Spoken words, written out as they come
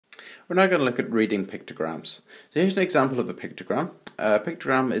We're now going to look at reading pictograms. So here's an example of a pictogram. A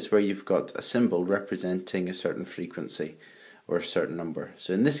pictogram is where you've got a symbol representing a certain frequency or a certain number.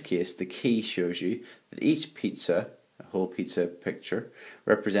 So in this case, the key shows you that each pizza, a whole pizza picture,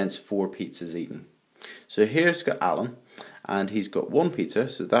 represents 4 pizzas eaten. So here's got Alan, and he's got 1 pizza,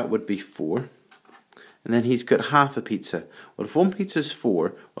 so that would be 4. And then he's got half a pizza. Well, if 1 pizza is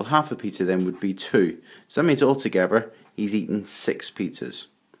 4, well, half a pizza then would be 2. So that means altogether he's eaten 6 pizzas.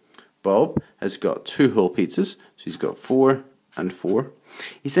 Bob has got 2 whole pizzas, so he's got 4 and 4.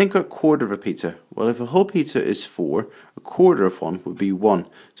 He's then got a quarter of a pizza. Well, if a whole pizza is 4, a quarter of one would be 1.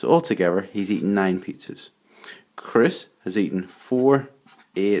 So altogether he's eaten 9 pizzas. Chris has eaten 4,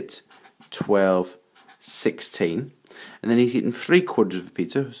 8, 12, 16. And then he's eaten 3/4 of a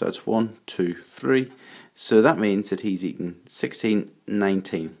pizza, so that's 1, 2, 3. So that means that he's eaten 16,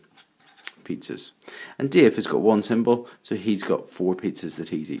 19 pizzas. And Dave has got 1 symbol, so he's got 4 pizzas that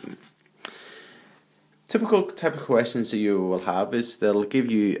he's eaten. Typical type of questions that you will have is they'll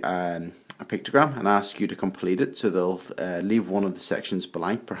give you a pictogram and ask you to complete it. So they'll leave one of the sections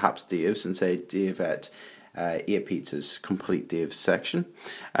blank, perhaps Dave's, and say Dave ate 8 pizzas, complete Dave's section.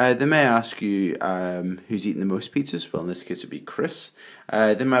 They may ask you who's eaten the most pizzas. Well, in this case it would be Chris.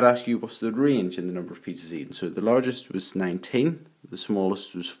 They might ask you what's the range in the number of pizzas eaten. So the largest was 19, the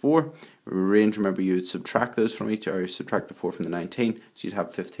smallest was 4. Range, remember, you would subtract those from each, or subtract the 4 from the 19, so you'd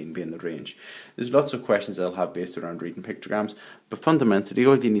have 15 being the range. There's lots of questions they'll have based around reading pictograms, but fundamentally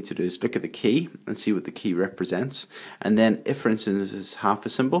all you need to do is look at the key and see what the key represents, and then if, for instance, it's half a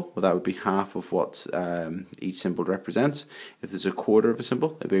symbol, well, that would be half of what each symbol represents. If there's a quarter of a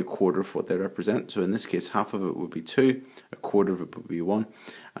symbol, it would be a quarter of what they represent. So in this case, half of it would be 2, a quarter of it would be 1,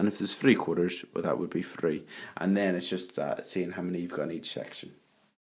 and if there's 3/4, well, that would be 3. And then it's just seeing how many you've got in each section.